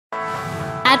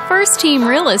At First Team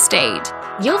Real Estate,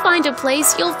 you'll find a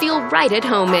place you'll feel right at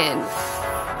home in.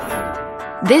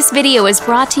 This video is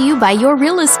brought to you by your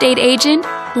real estate agent,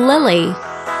 Lily.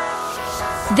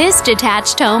 This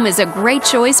detached home is a great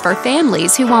choice for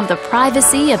families who want the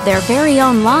privacy of their very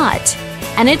own lot,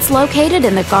 and it's located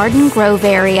in the Garden Grove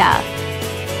area.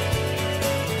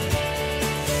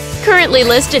 Currently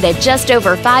listed at just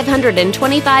over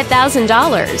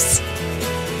 $525,000.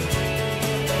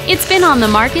 It's been on the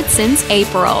market since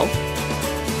April.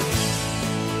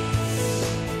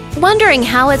 Wondering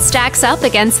how it stacks up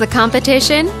against the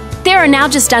competition? There are now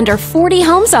just under 40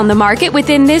 homes on the market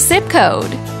within this zip code.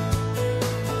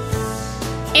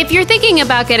 If you're thinking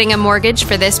about getting a mortgage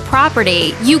for this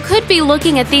property, you could be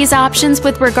looking at these options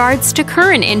with regards to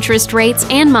current interest rates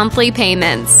and monthly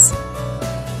payments.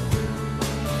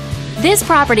 This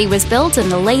property was built in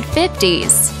the late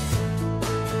 50s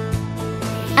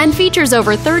and features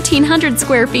over 1,300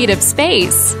 square feet of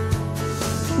space,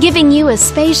 giving you a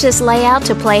spacious layout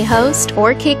to play host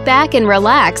or kick back and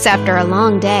relax after a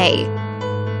long day.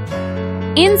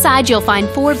 Inside, you'll find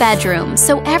 4 bedrooms,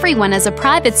 so everyone has a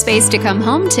private space to come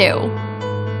home to,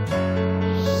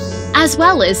 as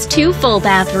well as 2 full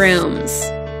bathrooms.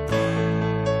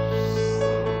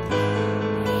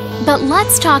 But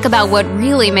let's talk about what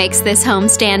really makes this home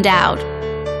stand out.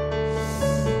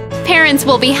 Parents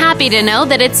will be happy to know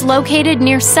that it's located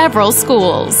near several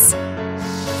schools.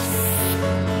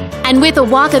 And with a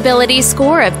walkability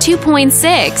score of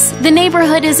 2.6, the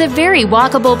neighborhood is a very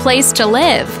walkable place to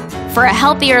live. For a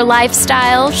healthier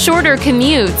lifestyle, shorter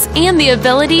commutes, and the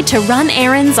ability to run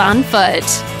errands on foot.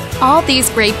 All these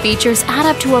great features add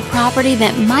up to a property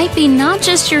that might be not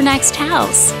just your next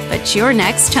house, but your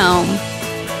next home.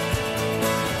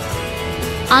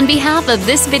 On behalf of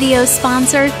this video's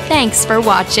sponsor, thanks for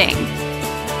watching.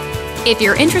 If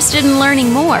you're interested in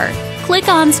learning more, click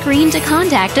on screen to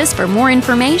contact us for more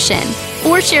information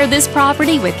or share this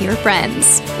property with your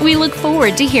friends. We look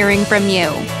forward to hearing from you.